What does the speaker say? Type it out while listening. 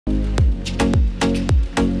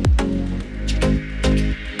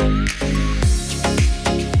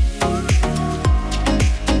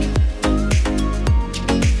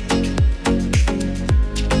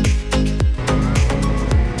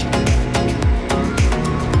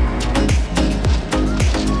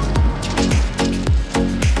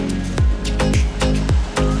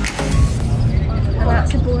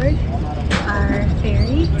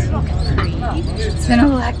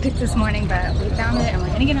this morning, but we found it and we're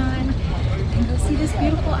gonna get on and go see this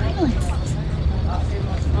beautiful island.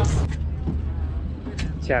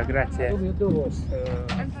 Ciao, grazie. Alright,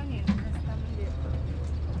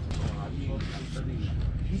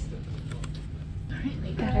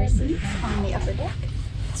 we got our seats on the upper deck,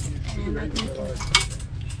 and I think in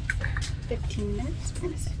 15 minutes we're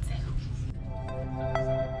gonna set sail.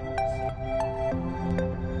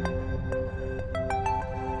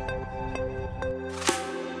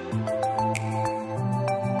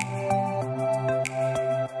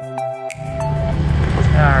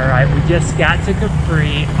 Alright, we just got to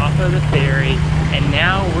Capri off of the ferry, and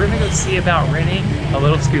now we're gonna go see about renting a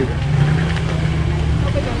little scooter.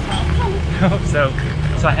 Hope it goes well. Hope so.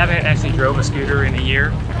 So I haven't actually drove a scooter in a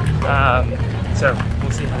year, so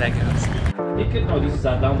we'll see how that goes. No, this is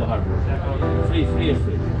down the harbor. Free.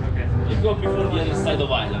 Okay. You go before the other side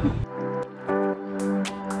of island.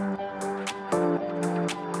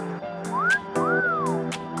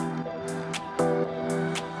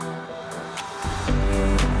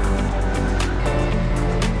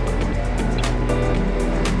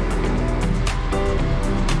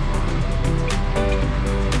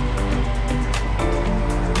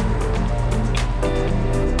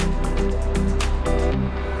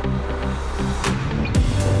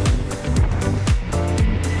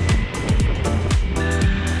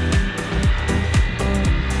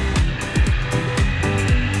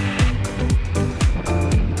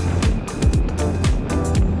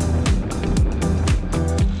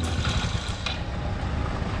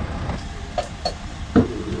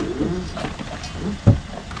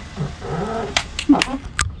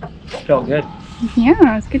 Felt good.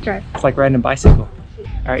 Yeah, it's a good drive. It's like riding a bicycle.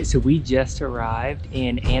 All right, so we just arrived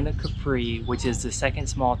in Anacapri, which is the second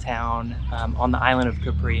small town on the island of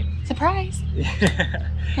Capri. Surprise!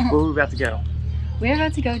 Where are we about to go? We're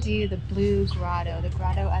about to go do the Blue Grotto, the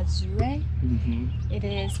Grotto Azzurre. Mm-hmm. It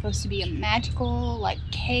is supposed to be a magical like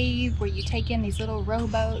cave where you take in these little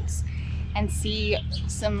rowboats and see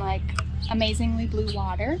some like amazingly blue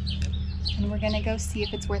water. And we're gonna go see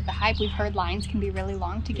if it's worth the hype. We've heard lines can be really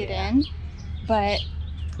long to get in, but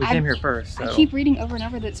we came here first. So. I keep reading over and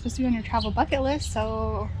over that it's supposed to be on your travel bucket list,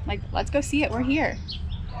 so like let's go see it. We're here.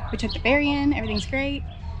 We took the ferry in, everything's great.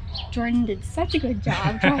 Jordan did such a good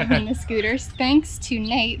job driving the scooters. Thanks to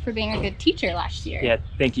Nate for being a good teacher last year. Yeah,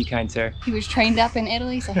 thank you, kind sir. He was trained up in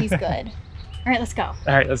Italy, so he's good. All right, let's go. All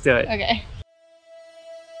right, let's do it. Okay.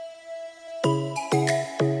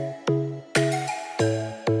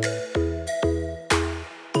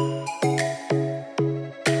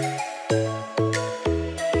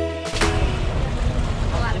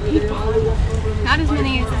 Not as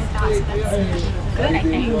many as I thought, so that's good, I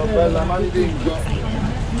think.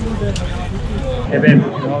 Hey babe, you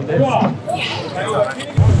hold this? This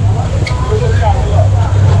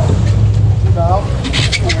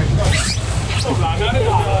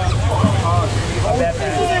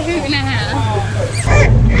is a hoot and a half.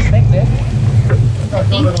 Thanks, babe.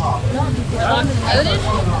 Locked and loaded.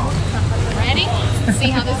 Ready? Let's see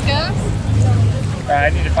how this goes. I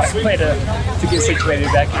need to find a way to get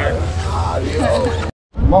situated back here.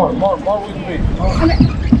 More with me.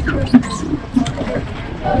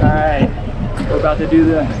 Alright, we're about to do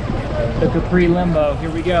the Capri limbo. Here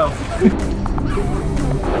we go.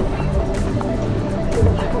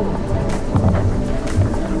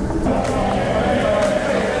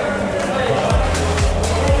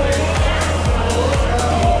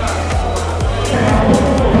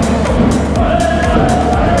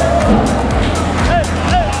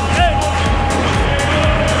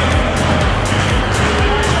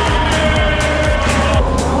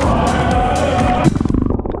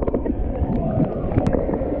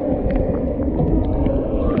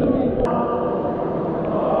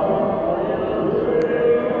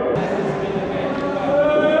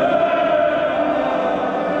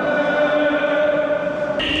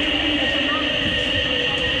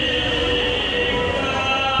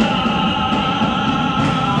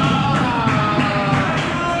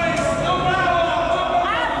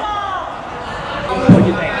 What do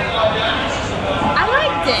you think? I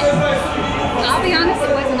liked it. I'll be honest,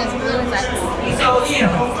 it wasn't as blue as I thought.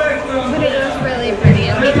 But it was really pretty.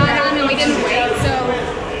 And we got on and we didn't wait, so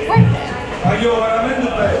worth it.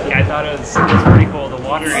 Yeah, I thought it was pretty cool. The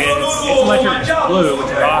water is, it's electric blue,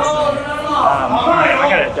 which is awesome. I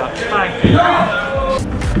got it done. Hi.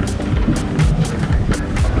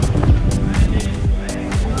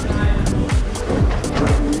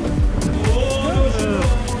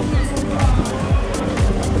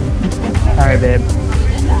 Alright, babe.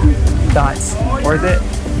 Thoughts? Worth it?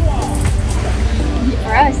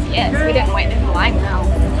 For us, yes. We didn't wait in the line, though.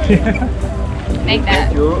 Take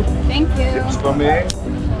that. Thank you. Thank you. Tips for me.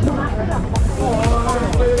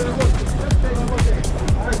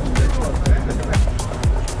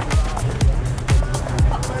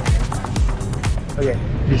 Okay,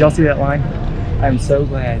 did y'all see that line? I'm so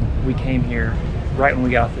glad we came here right when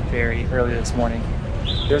we got off the ferry early this morning.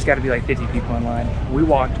 There's got to be like 50 people in line. We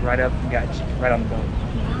walked right up and got right on the boat.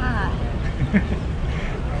 Yeah.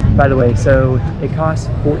 By the way, so it costs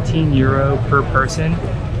 14 euro per person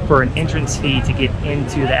for an entrance fee to get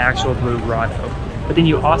into the actual Blue Grotto. But then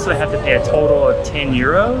you also have to pay a total of 10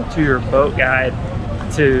 euro to your boat guide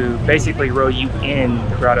to basically row you in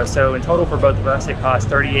the grotto. So in total for both of us, it cost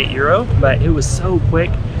 38 euro, but it was so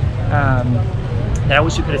quick that I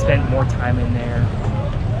wish we could have spent more time in there.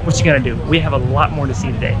 What you gonna do? We have a lot more to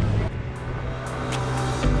see today.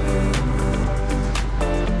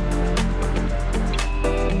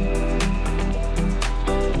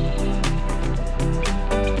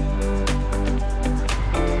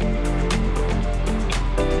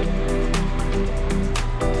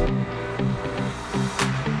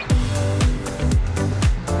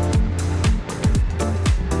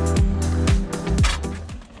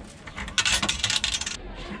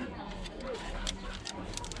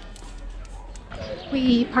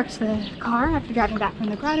 We parked the car after driving back from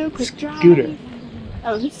the grotto. Quick drive. Scooter.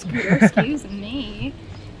 Oh, the scooter, excuse me.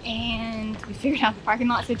 And we figured out the parking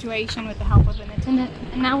lot situation with the help of an attendant.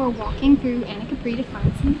 And now we're walking through Anacapri to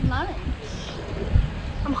find some lunch.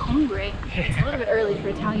 I'm hungry. It's a little bit early for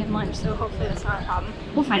Italian lunch, so hopefully that's not a problem.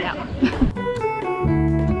 We'll find out.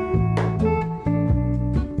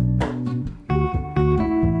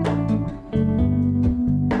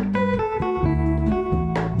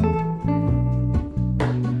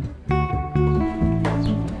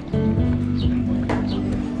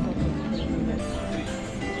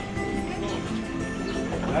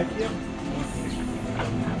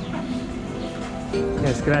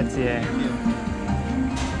 Yes, grazie.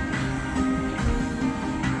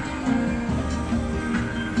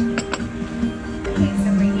 Okay, so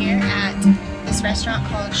we're here at this restaurant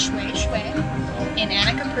called Ciao in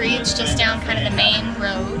Anacapri. It's just down kind of the main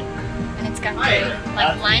road, and it's got the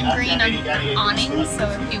like lime green awnings. So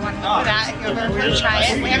if you want to look for that, if you're ever to try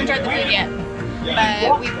it, we haven't tried the food yet,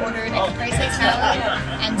 but we've ordered a caprese salad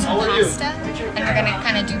and some pasta, and we're gonna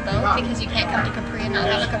kind of do both because you can't come to Capri and not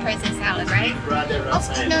have a caprese salad, right?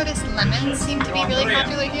 Also noticed lemons seem to be really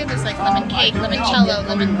popular here. There's like lemon cake, limoncello,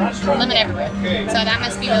 lemon everywhere. So that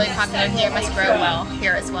must be really popular here. It must grow well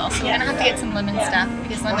here as well. So we're gonna have to get some lemon stuff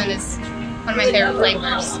because lemon is one of my favorite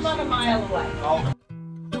flavors.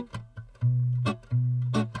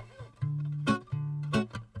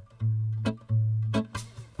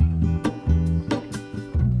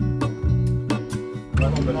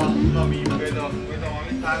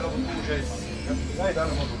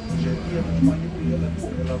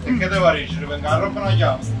 Che devo arricere? Venga, la roba non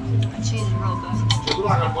chiama. Cheese roll. Tu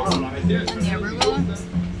la carbonara la metti nel Yeah, arugula.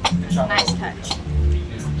 Nice touch.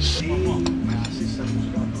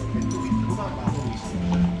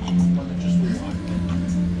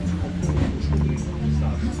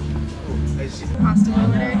 Pasta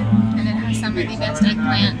ordered, and it has some of the best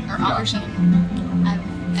eggplant or aubergine I've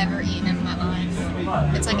ever eaten in my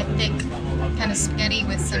life. It's like a thick kind of spaghetti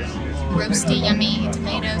with some roasty, yummy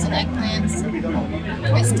tomatoes and eggplants.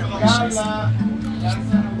 It's delicious. I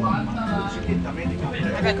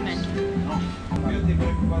recommend.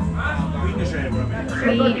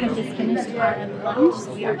 We have just finished our lunch,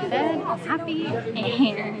 so we are fed, happy,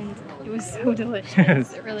 and it was so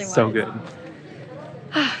delicious. It really was. So good.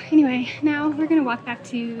 Anyway, now we're gonna walk back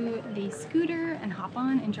to the scooter and hop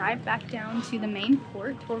on and drive back down to the main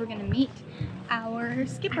port where we're gonna meet our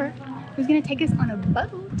skipper, who's gonna take us on a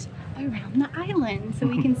boat around the island so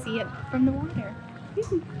we can see it from the water.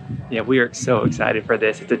 Yeah, we are so excited for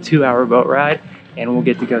this. It's a 2-hour boat ride, and we'll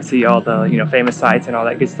get to go see all the famous sights and all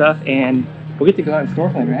that good stuff, and we'll get to go out and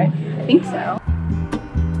snorkeling, right? I think so.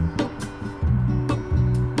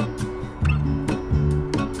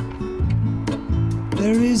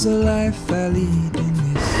 There is a life I lead in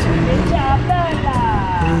this city.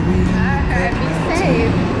 Alright, be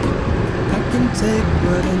safe. I can take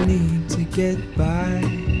what I need to get by.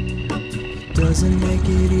 It doesn't make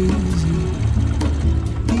it easy.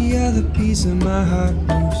 The other piece of my heart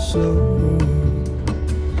moves slow,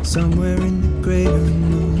 somewhere in the great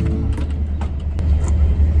unknown.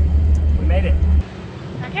 We made it.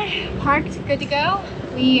 Okay, parked, good to go.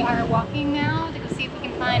 We are walking now to go see if we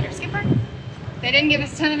can find our skipper. They didn't give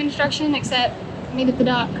us a ton of instruction except meet at the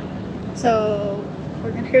dock. So we're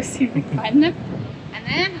gonna go see if we can find them and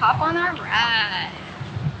then hop on our ride.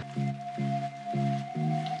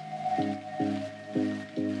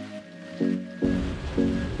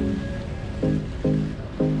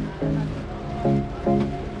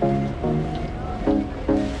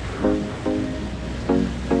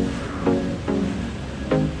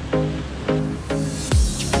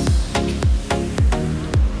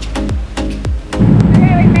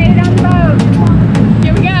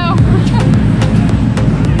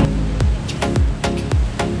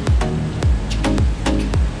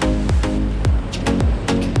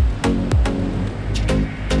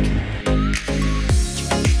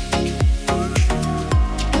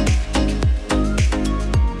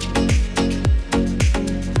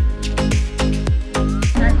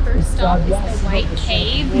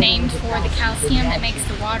 named for the calcium that makes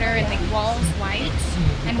the water and the walls white.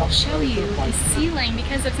 And we'll show you the ceiling,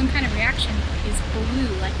 because of some kind of reaction, is blue,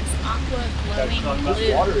 like this aqua glowing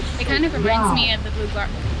blue. It kind of reminds me of the Blue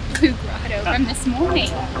Grotto from this morning.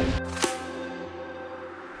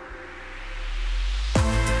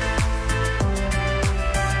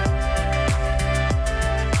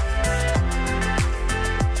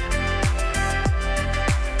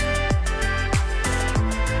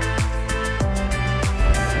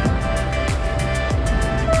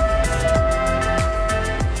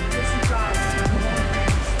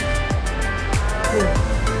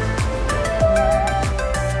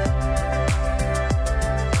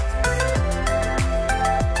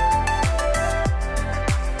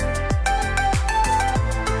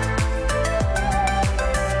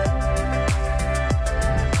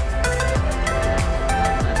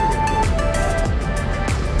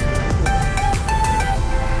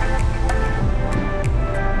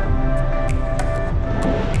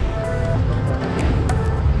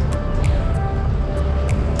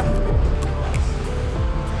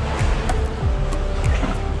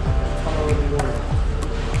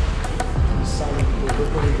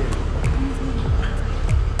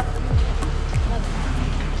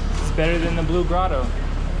 Better than the Blue Grotto.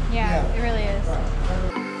 Yeah, it really is.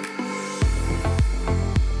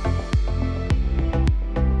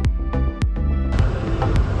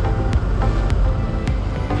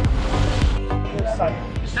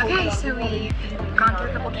 Okay, so we've gone through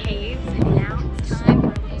a couple caves and now it's time for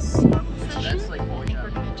a little snorkel session. I think we're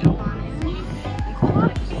gonna jump on in.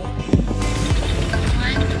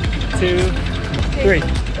 1, 2, 3.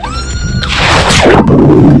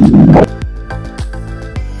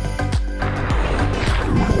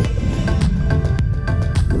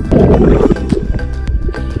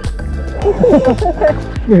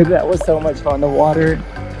 Dude, that was so much fun. The water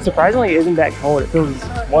surprisingly isn't that cold. It feels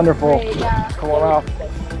wonderful cooling off.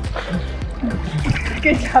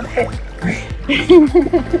 Good job, babe.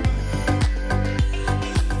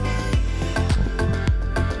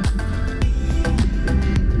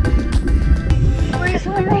 We're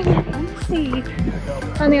swimming in the sea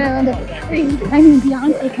on the island of Capri. I mean,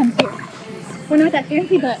 Beyonce comes here. We're not that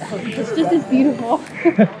fancy, but it's just as beautiful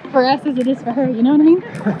for us as it is for her, you know what I mean?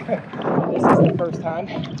 This is the first time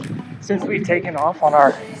since we've taken off on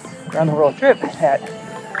our around the world trip that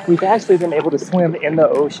we've actually been able to swim in the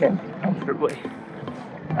ocean comfortably.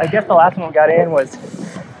 I guess the last one we got in was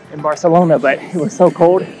in Barcelona, but it was so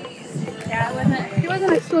cold. Yeah, it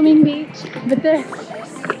wasn't a swimming beach, but this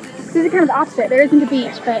is kind of the opposite. There isn't a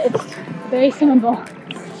beach, but it's very swimmable.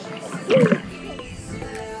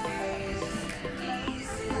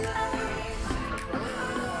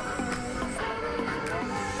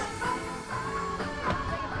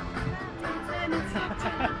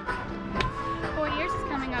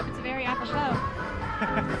 It's very apropos.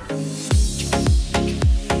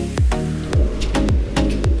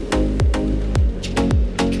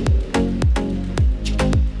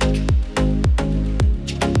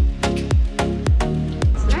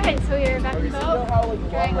 Alright, so we're back in the boat,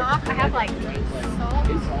 drying off. I have like salt.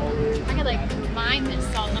 I could like mine this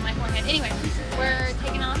salt on my forehead. Anyway, we're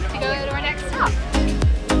taking off to go to our next stop.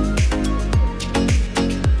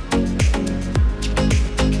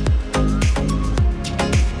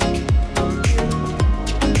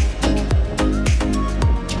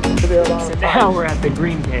 So now we're at the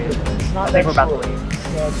Green Cave. I think we're about to leave.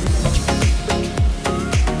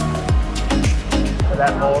 So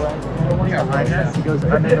that hole right behind us, it goes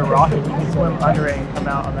under the rock and you can swim under it and come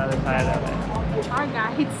out on the other side of it. Our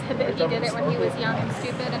guide said that he did it when he was young and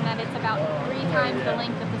stupid and that it's about 3 times the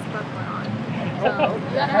length of this book we're on. So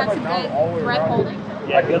you gotta have some good breath holding.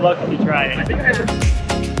 Yeah, good luck if you try it.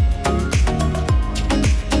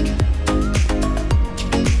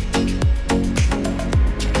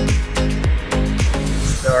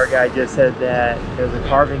 So our guy just said that there's a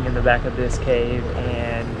carving in the back of this cave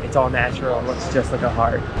and it's all natural and looks just like a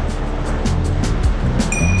heart.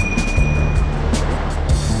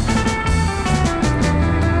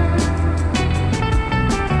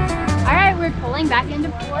 Alright, we're pulling back into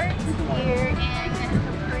port here in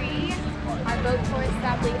Capri. Our boat tour is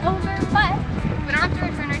sadly over, but we don't have to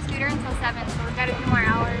return our scooter until 7, so we've got a few more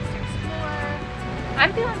hours to explore.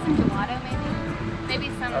 I'm feeling some gelato maybe. Maybe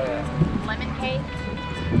some lemon cake.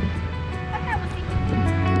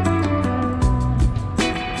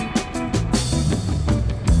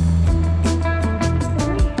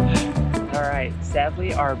 Alright,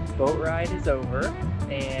 sadly our boat ride is over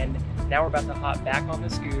and now we're about to hop back on the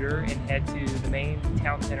scooter and head to the main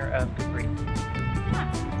town center of Capri.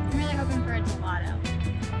 Yeah, I'm really hoping for a gelato.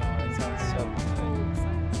 Oh, that sounds so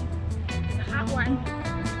good. It's a hot one.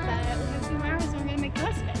 But we have 2 more hours and we're gonna make the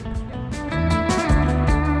most of it.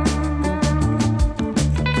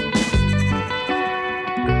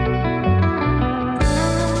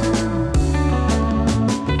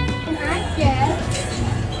 Can I get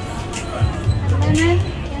a lemon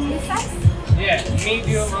in this size? Yeah,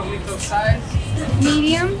 medium or little size.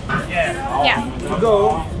 Medium? Yeah. Yeah.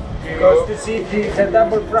 Go, because to see if it's a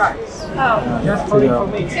double price. Oh, Just for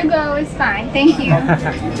information. to go is fine. Thank you.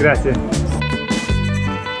 Grazie.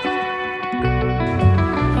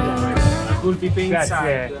 Could be Grazie.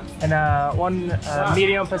 inside. And one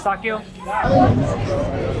medium pistachio.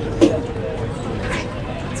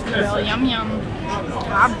 It's real yum yum.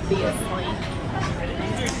 Obviously.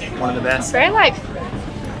 One of the It's best. very like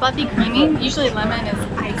fluffy, creamy. Usually lemon is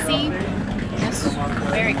icy. This is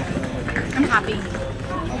very good. I'm happy.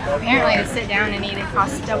 Apparently to sit down and eat it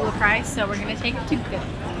costs double the price, so we're gonna take it to go.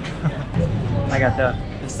 I got the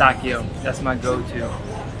pistachio. That's my go-to.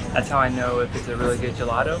 That's how I know if it's a really good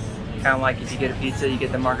gelato. Kind of like if you get a pizza, you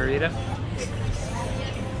get the margarita.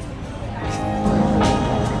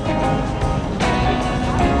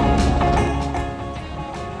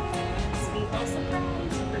 Sweet little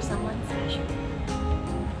surprise for someone special.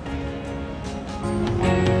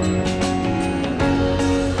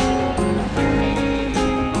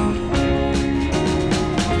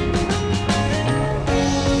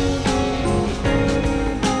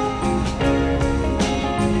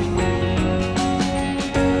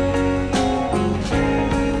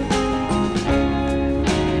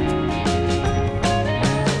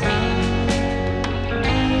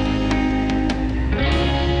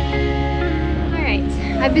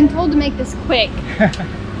 I've been told to make this quick.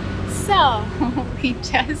 So, we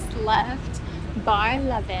just left Bar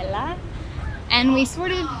La Vela and we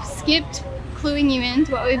sort of skipped cluing you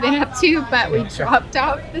into what we've been up to, but we dropped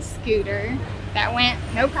off the scooter. That went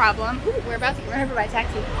no problem. Ooh, we're about to get run over by a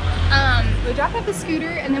taxi. We dropped off the scooter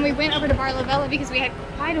and then we went over to Bar La Vela because we had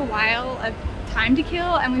quite a while of time to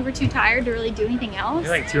kill and we were too tired to really do anything else. It's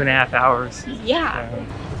like 2.5 hours. Yeah.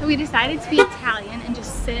 So we decided to be Italian and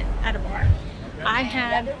just sit at a bar. I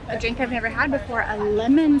had a drink I've never had before, a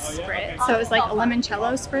lemon spritz. So it was like a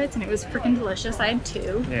limoncello spritz and it was freaking delicious. I had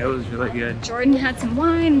 2. Yeah, it was really good. Jordan had some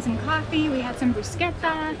wine and some coffee. We had some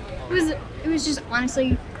bruschetta. It was just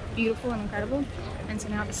honestly beautiful and incredible. And so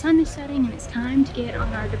now the sun is setting and it's time to get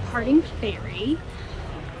on our departing ferry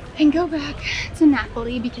and go back to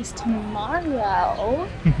Napoli because tomorrow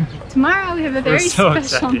we have a very so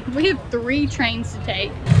special, excited. we have 3 trains to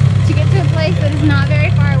take to get to a place that is not very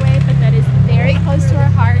far away, but that is very close to our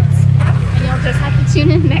hearts. And you'll just have to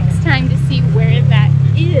tune in next time to see where that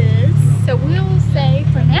is. So we'll say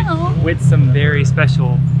for now, With some very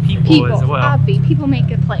special people as well. obvi, people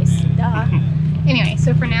make a place, duh. Anyway,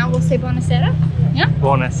 so for now we'll say buonasera. Yeah?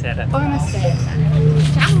 Buonasera. Buonasera.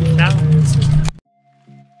 Ciao. Ciao.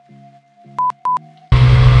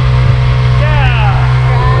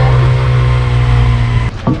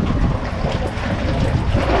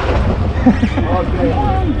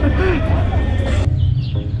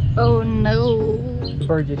 Oh no. The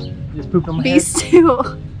bird just pooped on my Be head.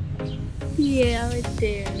 still. Yeah, right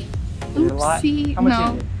there. Is it a lot? Oopsie. How much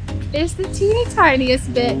No. is it? It's the teeny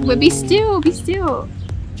tiniest bit. But be still, be still.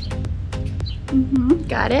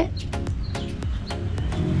 Got it.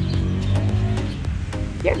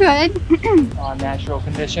 You're good. Natural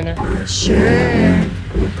conditioner. Sure.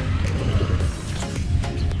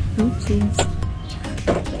 Oopsies.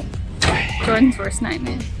 Jordan's worst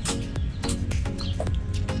nightmare.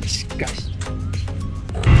 Disgusting.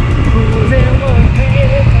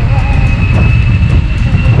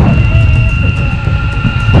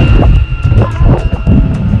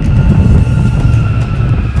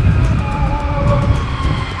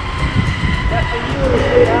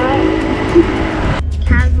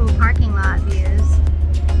 Casual parking lot views.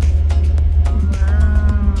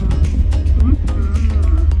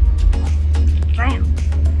 Wow. Bam.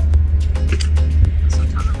 So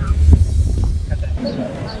tall.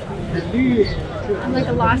 I'm like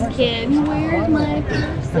a lost kid. Where's my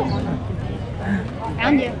purse?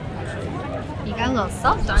 Found you. You got a little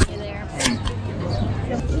salt on you there.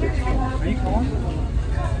 Are you calling?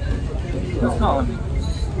 Who's calling me?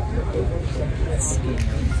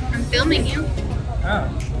 I'm filming you. Oh.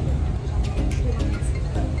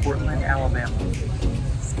 Portland, Alabama.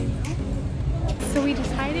 So we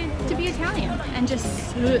decided to be Italian and just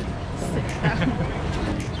sit down.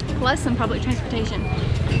 Plus some public transportation.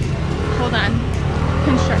 Hold on.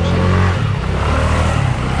 Construction.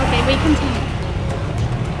 Okay, we continue.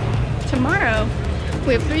 Tomorrow,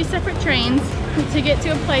 we have 3 separate trains to get to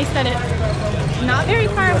a place that is not very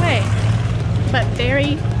far away, but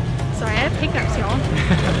very Sorry, I have hiccups, y'all.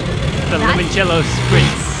 The limoncello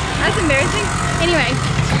spritz. That's embarrassing. Anyway,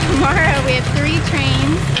 tomorrow we have 3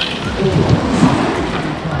 trains.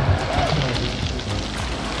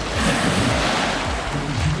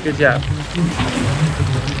 Good job. I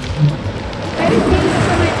just came to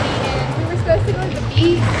put my feet in. We were supposed to go to the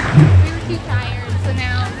beach. We were too tired, so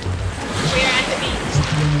now we're at the beach.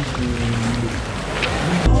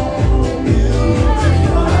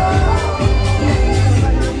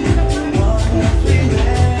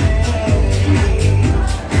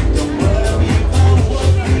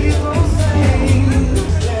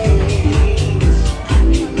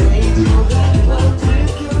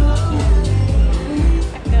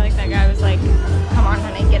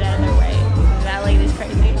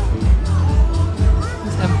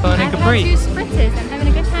 Capri. 2 spritzes. I'm having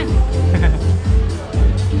a good time.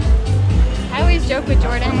 I always joke with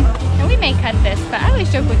Jordan, and we may cut this, but I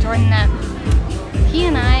always joke with Jordan that he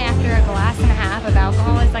and I, after a glass and a half of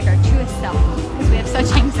alcohol, is like our truest self because we have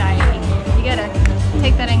such anxiety. You gotta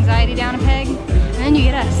take that anxiety down a peg, and then you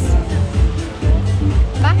get us.